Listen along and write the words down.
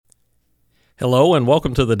Hello and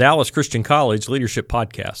welcome to the Dallas Christian College Leadership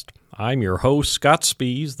Podcast. I'm your host, Scott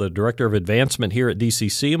Spies, the Director of Advancement here at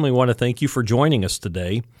DCC, and we want to thank you for joining us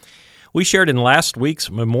today. We shared in last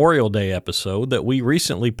week's Memorial Day episode that we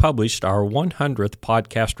recently published our 100th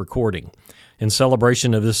podcast recording. In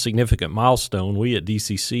celebration of this significant milestone, we at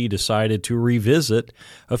DCC decided to revisit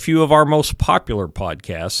a few of our most popular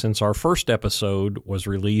podcasts since our first episode was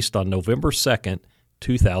released on November 2nd,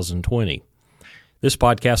 2020. This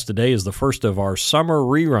podcast today is the first of our summer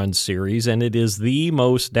rerun series, and it is the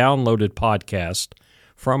most downloaded podcast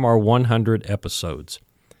from our 100 episodes.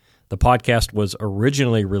 The podcast was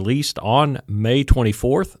originally released on May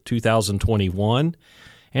 24th, 2021,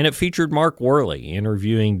 and it featured Mark Worley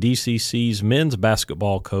interviewing DCC's men's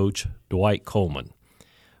basketball coach, Dwight Coleman.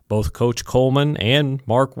 Both Coach Coleman and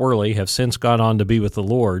Mark Worley have since gone on to be with the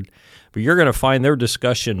Lord, but you're going to find their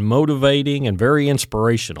discussion motivating and very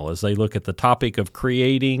inspirational as they look at the topic of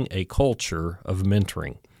creating a culture of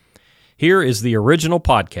mentoring. Here is the original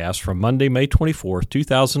podcast from Monday, May 24th,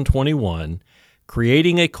 2021,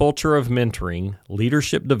 Creating a Culture of Mentoring,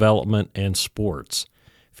 Leadership Development, and Sports,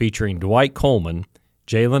 featuring Dwight Coleman,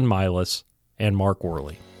 Jalen Milas, and Mark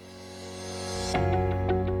Worley.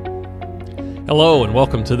 Hello and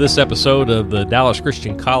welcome to this episode of the Dallas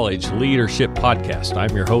Christian College Leadership Podcast.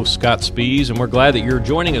 I'm your host, Scott Spies, and we're glad that you're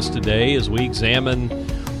joining us today as we examine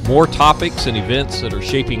more topics and events that are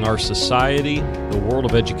shaping our society, the world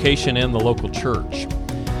of education, and the local church.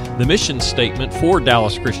 The mission statement for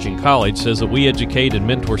Dallas Christian College says that we educate and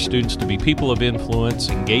mentor students to be people of influence,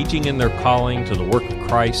 engaging in their calling to the work of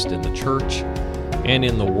Christ in the church and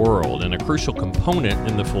in the world. And a crucial component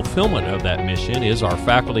in the fulfillment of that mission is our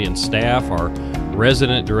faculty and staff, our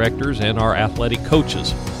resident directors, and our athletic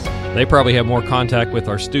coaches. They probably have more contact with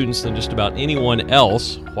our students than just about anyone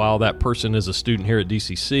else while that person is a student here at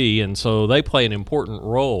DCC, and so they play an important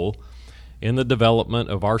role in the development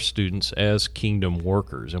of our students as kingdom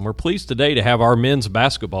workers. And we're pleased today to have our men's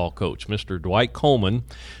basketball coach, Mr. Dwight Coleman,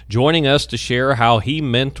 joining us to share how he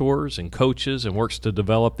mentors and coaches and works to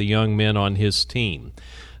develop the young men on his team.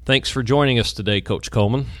 Thanks for joining us today, Coach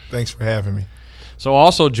Coleman. Thanks for having me. So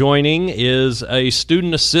also joining is a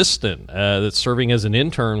student assistant that's serving as an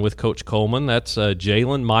intern with Coach Coleman. That's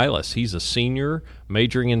Jalen Milas. He's a senior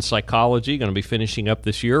majoring in psychology, going to be finishing up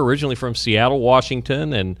this year, originally from Seattle,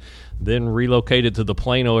 Washington, and then relocated to the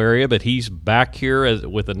Plano area, but he's back here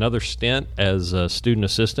with another stint as a student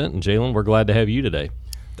assistant. And Jalen, we're glad to have you today.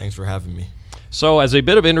 Thanks for having me. So as a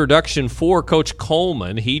bit of introduction for Coach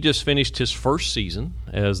Coleman, he just finished his first season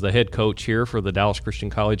as the head coach here for the Dallas Christian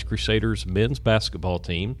College Crusaders men's basketball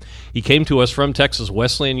team. He came to us from Texas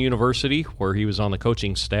Wesleyan University, where he was on the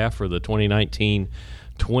coaching staff for the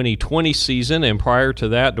 2019-2020 season, and prior to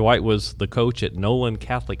that, Dwight was the coach at Nolan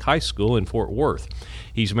Catholic High School in Fort Worth.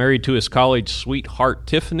 He's married to his college sweetheart,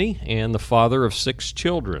 Tiffany, and the father of 6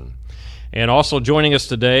 children. And also joining us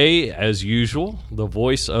today, as usual, the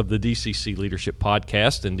voice of the DCC Leadership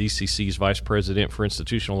Podcast and DCC's Vice President for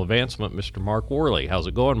Institutional Advancement, Mr. Mark Worley. How's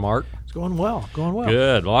it going, Mark? It's going well,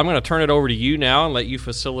 Good. Well, I'm going to turn it over to you now and let you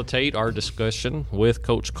facilitate our discussion with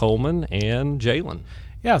Coach Coleman and Jalen.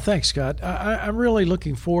 Yeah, thanks, Scott. I'm really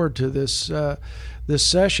looking forward to this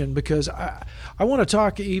session because I want to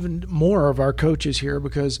talk even more of our coaches here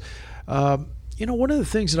because, one of the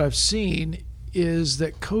things that I've seen is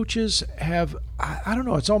that coaches have, I don't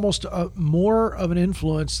know, it's almost more of an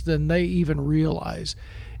influence than they even realize.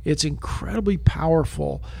 It's incredibly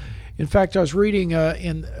powerful. In fact, I was reading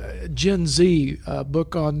in Gen Z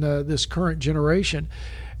book on this current generation,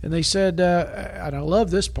 and they said, and I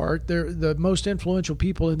love this part, the most influential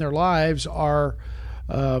people in their lives are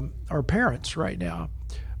parents right now.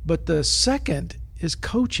 But the second is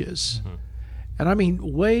coaches. Mm-hmm. And I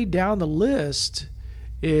mean, way down the list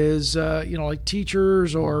is like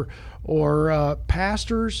teachers or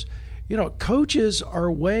pastors. Coaches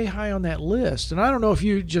are way high on that list. And I don't know if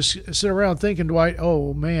you just sit around thinking, Dwight,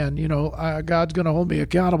 oh man, God's going to hold me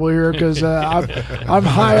accountable here because I'm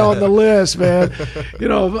high on the list, man.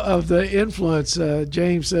 Of the influence.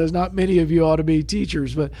 James says not many of you ought to be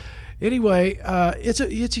teachers, but anyway, it's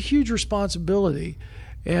a huge responsibility.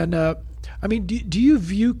 And do you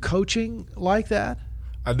view coaching like that?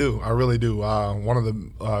 I do. I really do. One of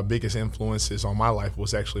the biggest influences on my life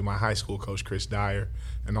was actually my high school coach, Chris Dyer,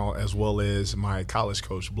 and as well as my college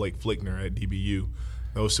coach, Blake Flickner at DBU.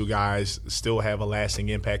 Those two guys still have a lasting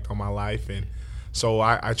impact on my life, and so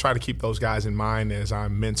I try to keep those guys in mind as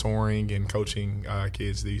I'm mentoring and coaching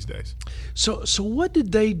kids these days. So what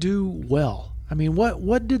did they do well? I mean,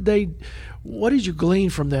 what did you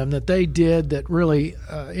glean from them that they did that really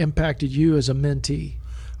impacted you as a mentee?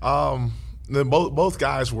 both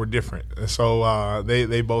guys were different. So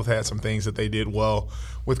they both had some things that they did well.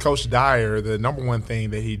 With Coach Dyer, the number one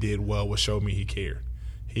thing that he did well was show me he cared.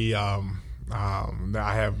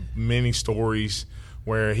 I have many stories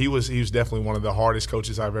where he was definitely one of the hardest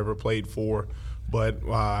coaches I've ever played for. But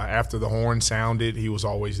after the horn sounded, he was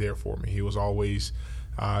always there for me. He was always,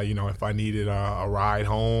 if I needed a ride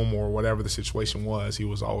home or whatever the situation was, he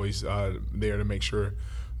was always there to make sure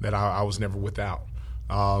that I was never without.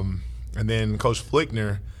 And then Coach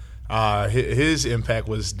Flickner, his impact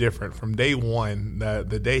was different. From day one,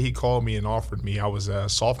 the day he called me and offered me, I was a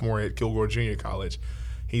sophomore at Kilgore Junior College.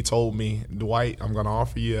 He told me, Dwight, I'm going to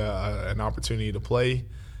offer you an opportunity to play,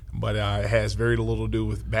 but it has very little to do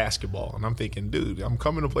with basketball. And I'm thinking, dude, I'm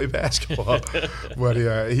coming to play basketball. But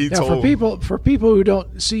he now, told for people who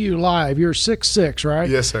don't see you live, you're 6'6", right?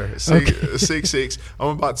 Yes, sir. 6'6". I'm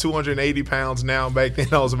about 280 pounds now. Back then,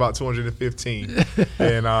 I was about 215,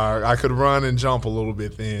 and I could run and jump a little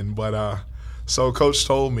bit then. But so Coach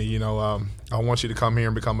told me, I want you to come here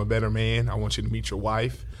and become a better man. I want you to meet your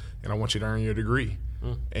wife, and I want you to earn your degree.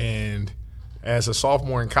 And as a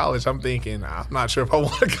sophomore in college, I'm thinking, I'm not sure if I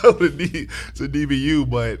want to go to DBU,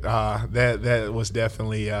 but that was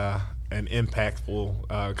definitely an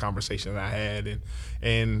impactful conversation that I had.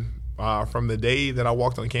 And from the day that I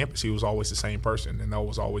walked on campus, he was always the same person, and that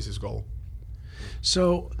was always his goal.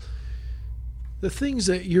 So the things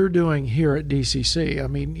that you're doing here at DCC, I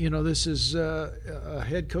mean, this is a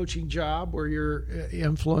head coaching job where you're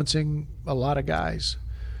influencing a lot of guys.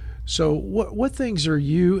 So what things are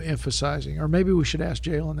you emphasizing? Or maybe we should ask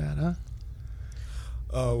Jalen that,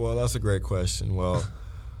 huh? Well, that's a great question. Well,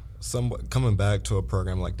 coming back to a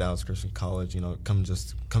program like Dallas Christian College,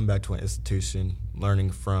 come back to an institution,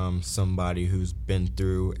 learning from somebody who's been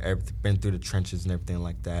through the trenches and everything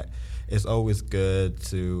like that. It's always good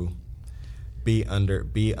to be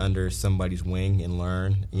under somebody's wing and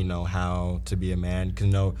learn, how to be a man.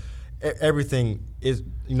 Because everything is,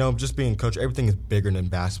 just being a coach, everything is bigger than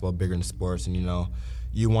basketball, bigger than sports. And,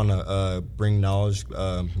 you want to bring knowledge,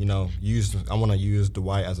 I want to use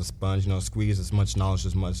Dwight as a sponge, squeeze as much knowledge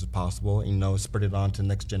as much as possible, and, spread it on to the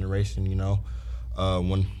next generation,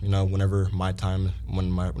 whenever my time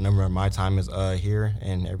is here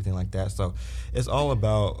and everything like that. So it's all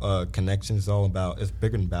about connections. It's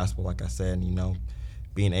bigger than basketball, like I said,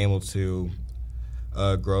 being able to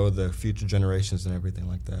grow the future generations and everything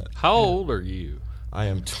like that. How old are you? I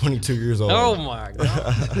am 22 years old. Oh, my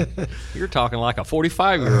God. You're talking like a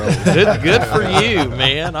 45-year-old. Good for you,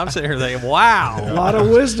 man. I'm sitting here thinking, wow. A lot of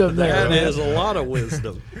wisdom there. That is a lot of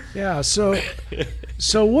wisdom. Yeah, so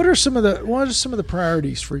what are some of the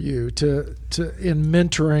priorities for you to in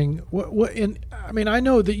mentoring? I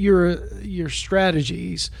know that your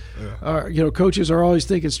strategies are, coaches are always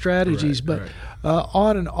thinking strategies, but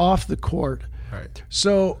on and off the court. Right.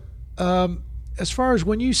 So, as far as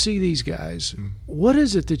when you see these guys, what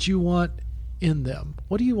is it that you want in them?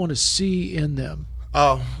 What do you want to see in them?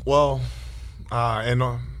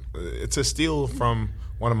 It's a steal from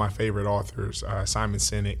one of my favorite authors, Simon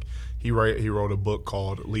Sinek. He wrote a book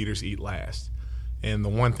called Leaders Eat Last, and the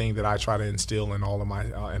one thing that I try to instill in all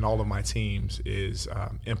of my teams is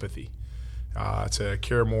empathy. To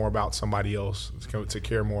care more about somebody else, to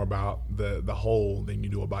care more about the whole than you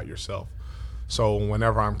do about yourself. So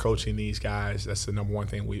whenever I'm coaching these guys, that's the number one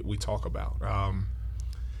thing we talk about.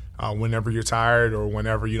 Whenever you're tired, or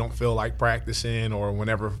whenever you don't feel like practicing, or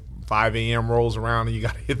whenever 5 a.m. rolls around and you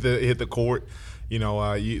got to hit the court,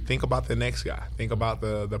 you think about the next guy. Think about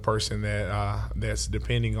the person that's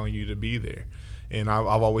depending on you to be there. And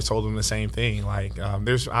I've always told them the same thing. Like,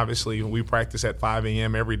 there's obviously, we practice at 5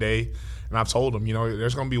 a.m. every day, and I've told them,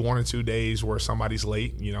 there's going to be 1 or 2 days where somebody's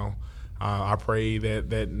late. I pray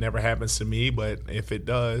that never happens to me, but if it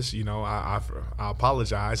does, I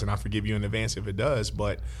apologize, and I forgive you in advance if it does.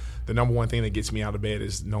 But the number one thing that gets me out of bed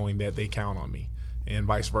is knowing that they count on me, and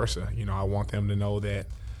vice versa. I want them to know that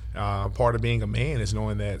part of being a man is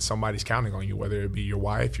knowing that somebody's counting on you, whether it be your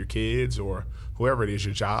wife, your kids, or whoever it is,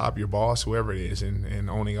 your job, your boss, whoever it is,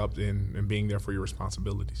 and owning up and being there for your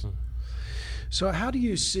responsibilities. So how do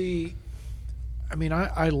you see –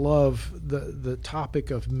 I love the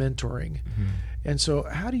topic of mentoring. Mm-hmm. And so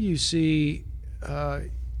how do you see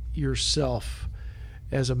yourself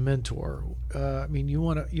as a mentor? You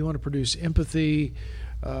want to produce empathy.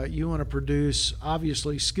 You want to produce,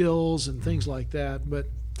 obviously, skills and things like that. But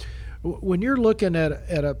when you're looking at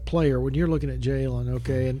a player, when you're looking at Jalen,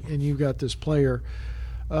 okay, and you've got this player,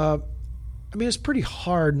 it's pretty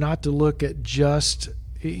hard not to look at just –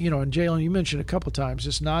 and Jalen, you mentioned a couple of times,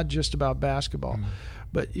 it's not just about basketball,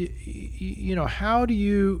 but how do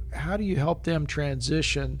you help them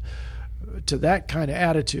transition to that kind of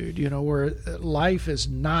attitude, where life is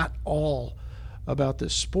not all about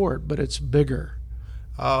this sport, but it's bigger?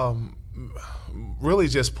 Really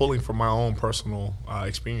just pulling from my own personal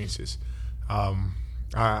experiences. I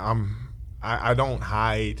don't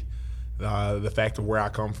hide the fact of where I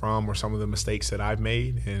come from or some of the mistakes that I've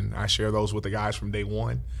made, and I share those with the guys from day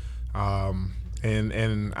one.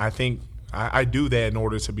 And I think I do that in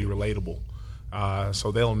order to be relatable.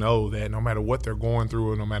 So they'll know that no matter what they're going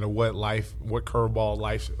through, or no matter what curveball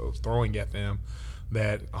life is throwing at them,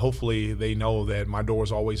 that hopefully they know that my door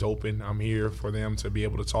is always open. I'm here for them to be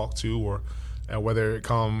able to talk to, or whether it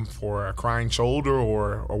come for a crying shoulder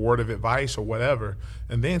or a word of advice or whatever,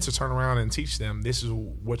 and then to turn around and teach them this is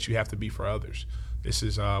what you have to be for others. This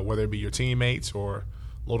is whether it be your teammates or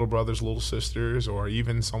little brothers, little sisters, or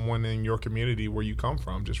even someone in your community where you come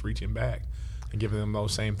from, just reaching back and giving them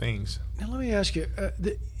those same things. Now let me ask you,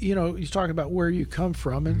 you're talking about where you come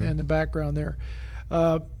from and the background there.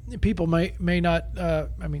 People may not,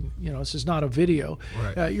 this is not a video.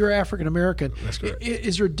 Right. You're African American. That's correct.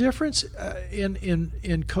 Is there a difference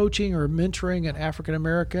in coaching or mentoring an African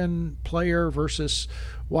American player versus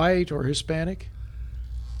white or Hispanic?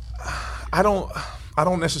 I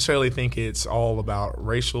don't necessarily think it's all about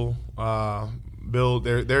racial build.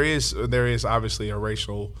 There is obviously a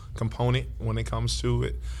racial component when it comes to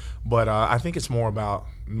it, but I think it's more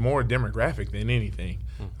demographic than anything.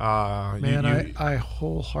 I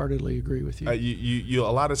wholeheartedly agree with you. You a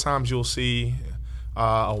lot of times you'll see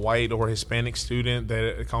a white or Hispanic student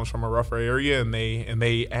that comes from a rougher area, and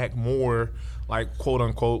they act more like, quote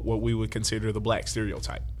unquote, what we would consider the black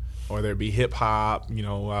stereotype. Or there be hip hop,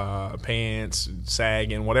 pants,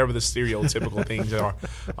 sagging, whatever the stereotypical things are.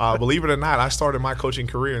 Believe it or not, I started my coaching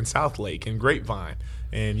career in Southlake in Grapevine,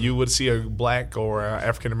 and you would see a black or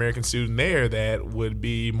African American student there that would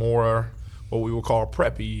be more what we would call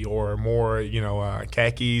preppy, or more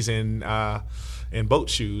khakis and boat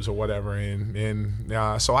shoes or whatever. And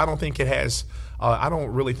so I don't think it has. I don't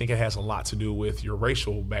really think it has a lot to do with your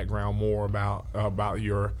racial background, more about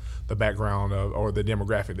the background or the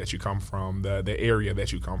demographic that you come from, the area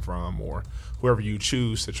that you come from, or whoever you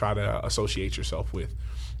choose to try to associate yourself with.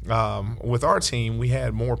 With our team, we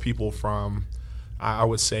had more people from, I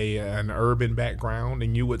would say, an urban background,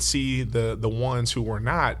 and you would see the ones who were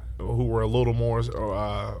a little more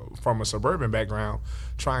from a suburban background,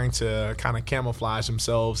 trying to kind of camouflage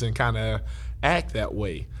themselves and kind of act that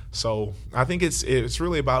way. So I think it's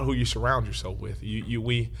really about who you surround yourself with.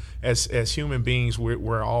 We as human beings,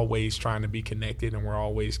 we're always trying to be connected, and we're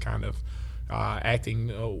always kind of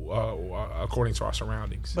acting according to our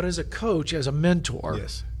surroundings. But as a coach, as a mentor,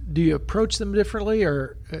 yes. Do you approach them differently,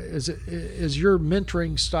 or is your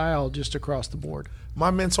mentoring style just across the board?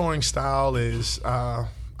 My mentoring style is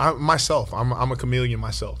myself. I'm a chameleon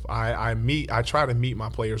myself. I try to meet my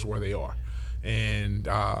players where they are. And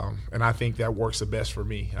I think that works the best for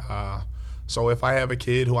me. So if I have a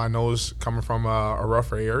kid who I know is coming from a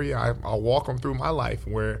rougher area, I'll walk them through my life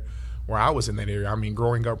where I was in that area. I mean,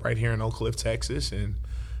 growing up right here in Oak Cliff, Texas, and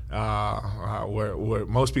where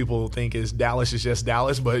most people think is Dallas is just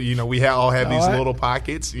Dallas, but we all have these little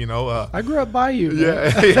pockets. I grew up by you.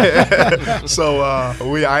 Yeah. So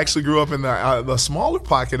I actually grew up in the smaller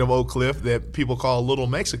pocket of Oak Cliff that people call Little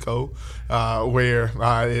Mexico, where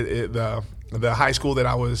the high school that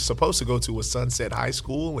I was supposed to go to was Sunset High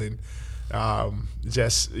School, and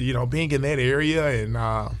just being in that area and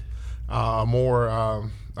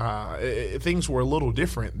things were a little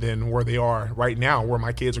different than where they are right now, where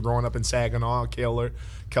my kids are growing up in Saginaw, Keller.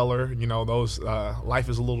 Those life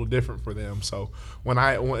is a little different for them. So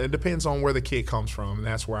it depends on where the kid comes from, and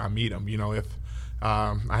that's where I meet them. If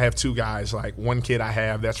I have two guys, like one kid I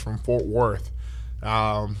have that's from Fort Worth.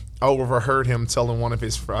 I overheard him telling one of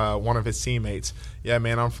his teammates, "Yeah,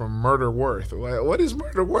 man, I'm from Murder Worth." What is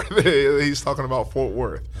Murder Worth? He's talking about Fort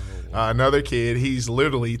Worth. Another kid, he's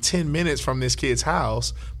literally 10 minutes from this kid's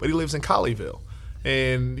house, but he lives in Colleyville.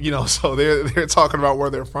 And so they're talking about where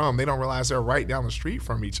they're from. They don't realize they're right down the street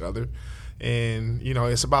from each other. And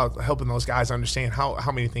it's about helping those guys understand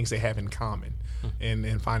how many things they have in common,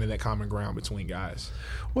 and finding that common ground between guys.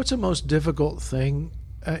 What's the most difficult thing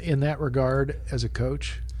in that regard as a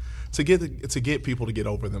coach? To get people to get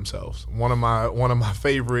over themselves. One of my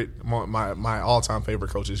favorite, my all-time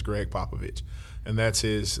favorite coaches is Greg Popovich, and that's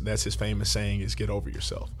his famous saying is "Get over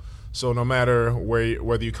yourself." So no matter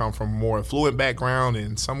whether you come from a more affluent background,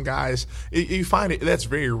 and some guys, you find it that's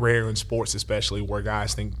very rare in sports, especially where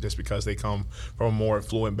guys think just because they come from a more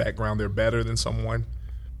affluent background they're better than someone.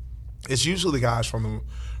 It's usually the guys from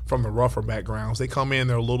the rougher backgrounds. They come in,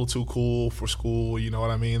 they're a little too cool for school. You know what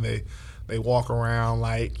I mean? they walk around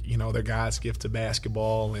like, they're God's gift to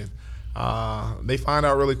basketball. And they find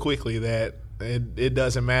out really quickly that it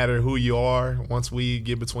doesn't matter who you are once we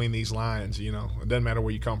get between these lines. It doesn't matter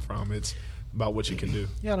where you come from. It's about what you can do.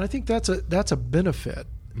 Yeah, and I think that's a benefit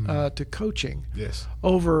to coaching. Yes.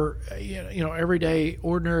 Over everyday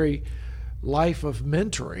ordinary life of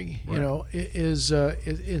mentoring. Right. Is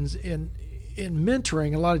in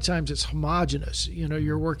mentoring, a lot of times it's homogenous.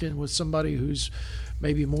 You're working with somebody who's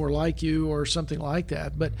maybe more like you or something like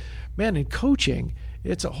that. But man, in coaching,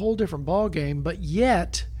 it's a whole different ball game. But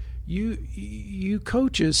yet, you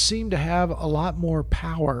coaches seem to have a lot more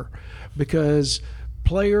power because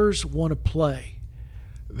players want to play.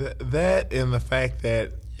 That and the fact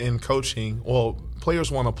that in coaching,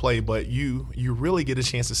 players want to play, but you really get a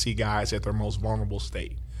chance to see guys at their most vulnerable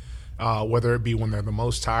state. Whether it be when they're the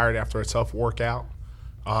most tired after a tough workout,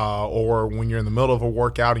 or when you're in the middle of a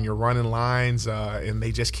workout and you're running lines and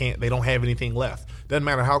they don't have anything left. Doesn't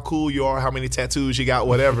matter how cool you are, how many tattoos you got,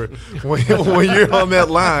 whatever. when you're on that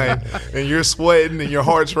line and you're sweating and your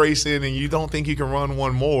heart's racing and you don't think you can run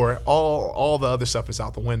one more, all the other stuff is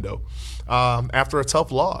out the window. After a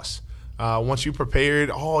tough loss, once you prepared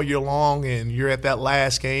all year long and you're at that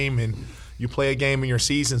last game and you play a game and your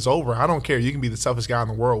season's over, I don't care. You can be the toughest guy in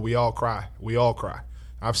the world. We all cry.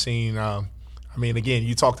 I've seen again,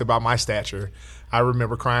 you talked about my stature. I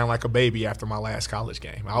remember crying like a baby after my last college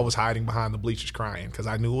game. I was hiding behind the bleachers crying because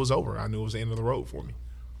I knew it was over. I knew it was the end of the road for me.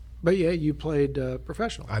 But yeah, you played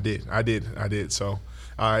professional. I did. So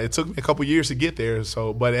it took me a couple years to get there.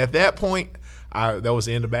 But at that point, that was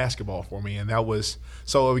the end of basketball for me. And that was –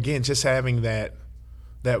 so, again, just having that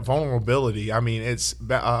vulnerability. I mean,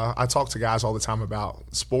 I talk to guys all the time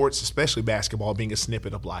about sports, especially basketball, being a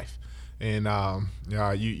snippet of life. And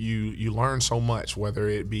you learn so much, whether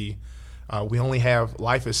it be we only have –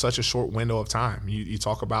 life is such a short window of time. You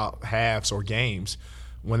talk about halves or games.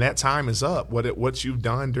 When that time is up, what you've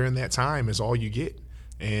done during that time is all you get.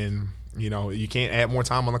 And, you can't add more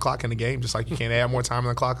time on the clock in the game just like you can't add more time on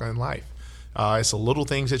the clock in life. It's the little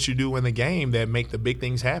things that you do in the game that make the big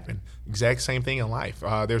things happen. Exact same thing in life.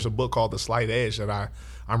 There's a book called The Slight Edge that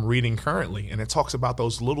I'm reading currently, and it talks about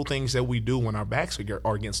those little things that we do when our backs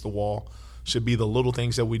are against the wall should be the little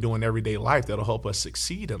things that we do in everyday life that'll help us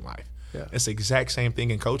succeed in life. Yeah. It's the exact same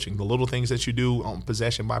thing in coaching. The little things that you do on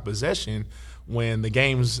possession by possession when the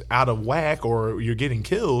game's out of whack or you're getting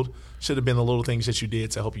killed should have been the little things that you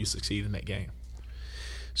did to help you succeed in that game.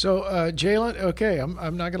 So, Jalen, okay,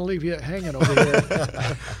 I'm not going to leave you hanging over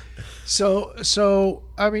here. So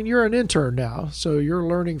I mean, you're an intern now, so you're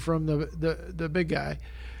learning from the big guy.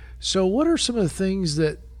 So what are some of the things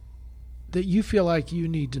that you feel like you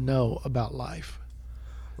need to know about life?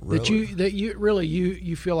 Really? That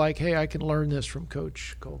you feel like, hey, I can learn this from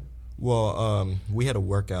Coach Cole? Well, we had a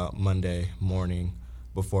workout Monday morning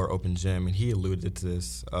before open gym, and he alluded to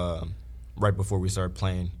this right before we started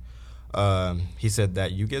playing. He said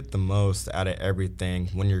that you get the most out of everything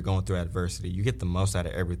when you're going through adversity. You get the most out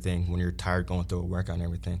of everything when you're tired going through a workout and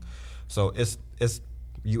everything. So it's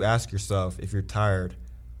you ask yourself, if you're tired,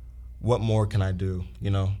 what more can I do?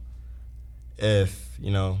 If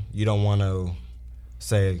you don't want to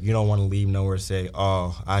say, you don't want to leave nowhere, say,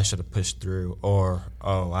 oh, I should have pushed through, or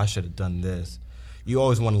oh, I should have done this. You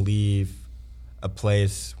always want to leave a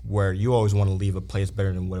place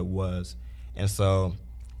better than what it was. And so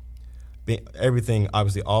everything,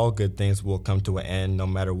 obviously, all good things will come to an end no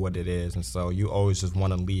matter what it is. And so you always just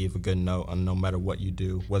want to leave a good note on no matter what you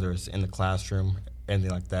do, whether it's in the classroom, anything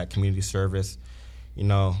like that, community service,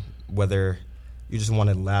 whether you just want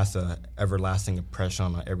to last an everlasting impression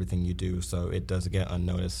on everything you do so it doesn't get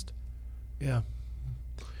unnoticed. Yeah.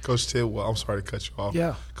 Coach Tidwell, I'm sorry to cut you off.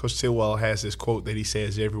 Yeah. Coach Tidwell has this quote that he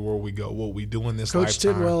says everywhere we go, what we do in this lifetime. Coach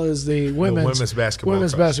Tidwell is the women's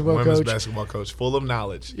basketball coach, full of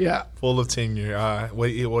knowledge, full of tenure.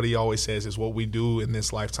 What he always says is what we do in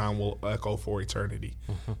this lifetime will echo for eternity.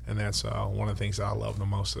 Mm-hmm. And that's one of the things that I love the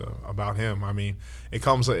most about him. I mean, it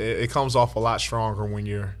comes off a lot stronger when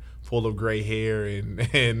you're full of gray hair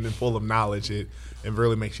and full of knowledge. It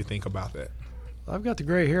really makes you think about that. I've got the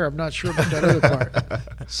gray hair. I'm not sure about that other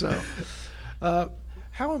part. So,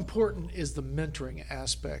 how important is the mentoring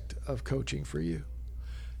aspect of coaching for you?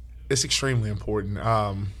 It's extremely important.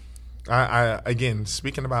 I again,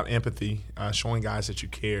 speaking about empathy, showing guys that you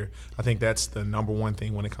care, I think that's the number one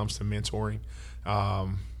thing when it comes to mentoring.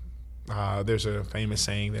 There's a famous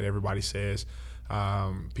saying that everybody says,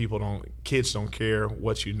 kids don't care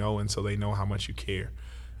what you know until they know how much you care.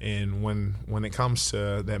 And when it comes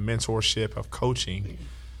to that mentorship of coaching,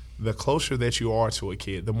 the closer that you are to a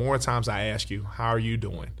kid, the more times I ask you, how are you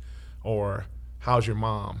doing? Or how's your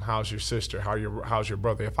mom, how's your sister, how's your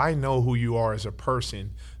brother. If I know who you are as a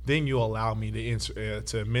person, then you allow me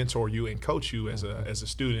to mentor you and coach you as a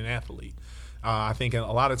student athlete. I think a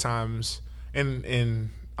lot of times, and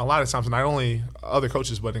not only other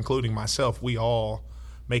coaches but including myself, we all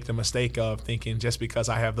make the mistake of thinking just because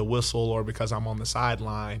I have the whistle or because I'm on the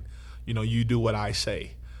sideline, you do what I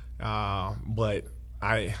say. But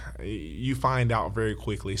you find out very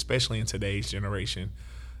quickly, especially in today's generation,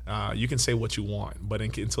 you can say what you want, but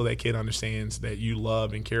until that kid understands that you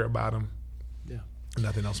love and care about him,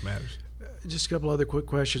 nothing else matters. Just a couple other quick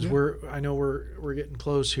questions. Yeah. I know we're getting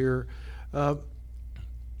close here.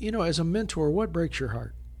 As a mentor, what breaks your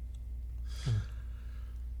heart?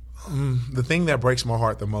 The thing that breaks my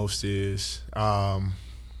heart the most is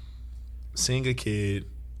seeing a kid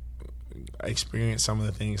experience some of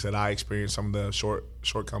the things that I experienced, some of the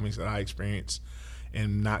shortcomings that I experienced,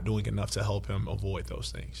 and not doing enough to help him avoid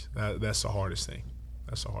those things. That's the hardest thing.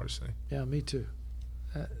 That's the hardest thing. Yeah, me too.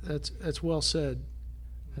 That's well said.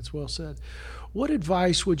 That's well said. What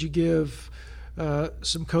advice would you give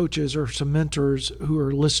some coaches or some mentors who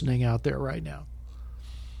are listening out there right now?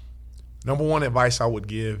 Number one advice I would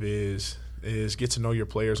give is get to know your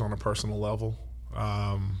players on a personal level.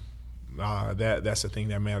 That's the thing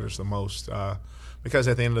that matters the most. Because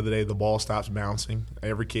at the end of the day, the ball stops bouncing.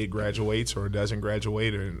 Every kid graduates or doesn't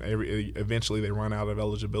graduate, and eventually they run out of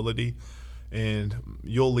eligibility. And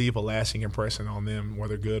you'll leave a lasting impression on them,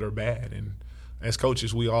 whether good or bad. And as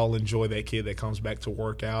coaches, we all enjoy that kid that comes back to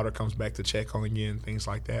work out or comes back to check on you and things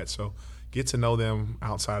like that. So get to know them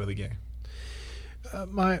outside of the game.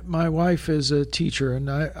 My wife is a teacher,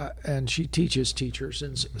 and she teaches teachers.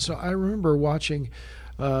 And so I remember watching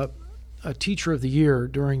a Teacher of the Year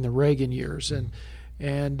during the Reagan years, and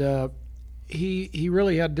he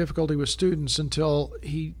really had difficulty with students until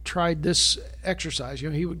he tried this exercise.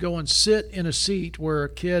 He would go and sit in a seat where a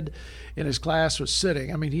kid in his class was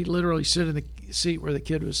sitting. I mean, he'd literally sit in the seat where the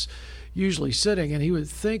kid was usually sitting, and he would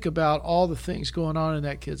think about all the things going on in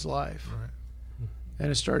that kid's life. Right. And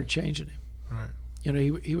it started changing him. Right.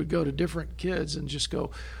 He would go to different kids and just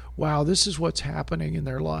go, wow, this is what's happening in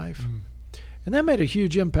their life. Mm-hmm. And that made a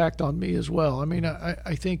huge impact on me as well. I mean,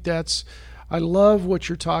 I think I love what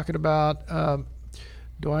you're talking about.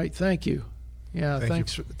 Dwight, thank you. Yeah,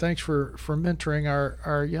 thanks for mentoring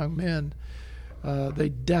our young men. They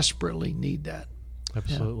desperately need that.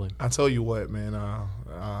 Absolutely. Yeah. I tell you what, man,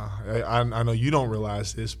 I know you don't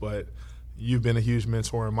realize this, but you've been a huge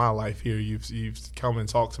mentor in my life here. You've come and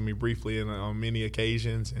talked to me briefly on many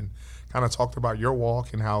occasions and kind of talked about your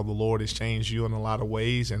walk and how the Lord has changed you in a lot of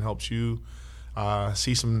ways and helped you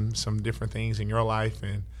see some different things in your life.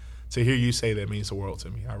 And to hear you say that means the world to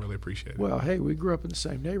me. I really appreciate it. Well, hey, we grew up in the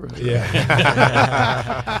same neighborhood.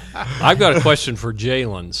 Yeah. I've got a question for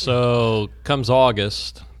Jalen. So comes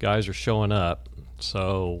August, guys are showing up.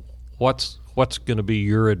 So what's going to be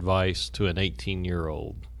your advice to an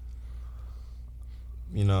 18-year-old?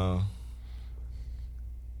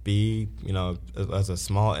 As a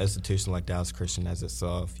small institution like Dallas Christian as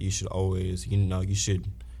itself, you should always, you should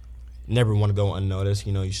never want to go unnoticed.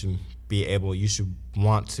 You should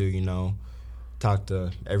want to, talk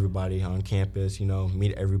to everybody on campus,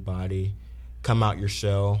 meet everybody, come out your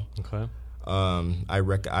shell. Okay.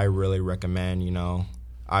 I really recommend,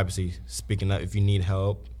 obviously speaking up if you need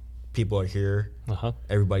help. People are here. Uh-huh.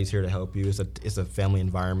 Everybody's here to help you. It's a family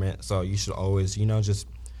environment, so you should always, just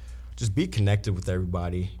be connected with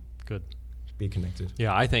everybody. Good. Be connected.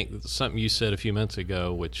 Yeah, I think something you said a few minutes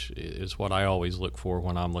ago, which is what I always look for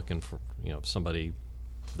when I'm looking for, somebody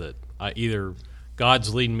that I either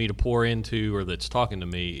God's leading me to pour into or that's talking to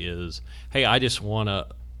me is, hey, I just want to,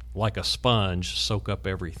 like a sponge, soak up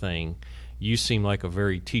everything. You seem like a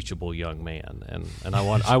very teachable young man, and I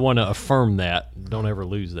want to affirm that. Don't ever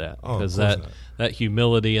lose that, because that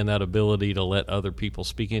humility and that ability to let other people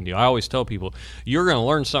speak into you. I always tell people, you're going to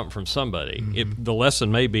learn something from somebody. Mm-hmm. The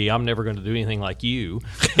lesson may be, I'm never going to do anything like you,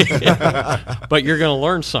 but you're going to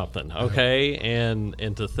learn something, okay?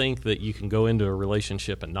 And to think that you can go into a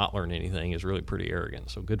relationship and not learn anything is really pretty arrogant.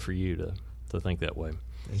 So good for you to think that way.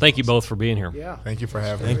 Thank you both for being here. Yeah. Thank you for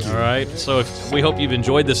having me. All right. So we hope you've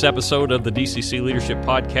enjoyed this episode of the DCC Leadership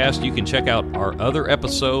Podcast. You can check out our other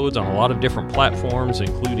episodes on a lot of different platforms,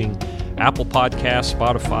 including Apple Podcasts,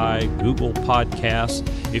 Spotify, Google Podcasts.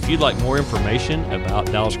 If you'd like more information about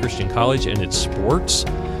Dallas Christian College and its sports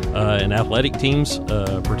and athletic teams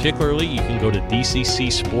particularly, you can go to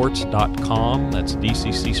dccsports.com. That's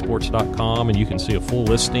dccsports.com, and you can see a full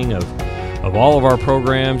listing of all of our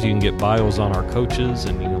programs. You can get bios on our coaches,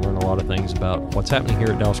 and you can learn a lot of things about what's happening here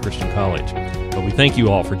at Dallas Christian College. But we thank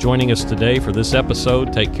you all for joining us today for this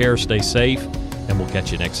episode. Take care, stay safe, and we'll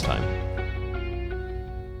catch you next time.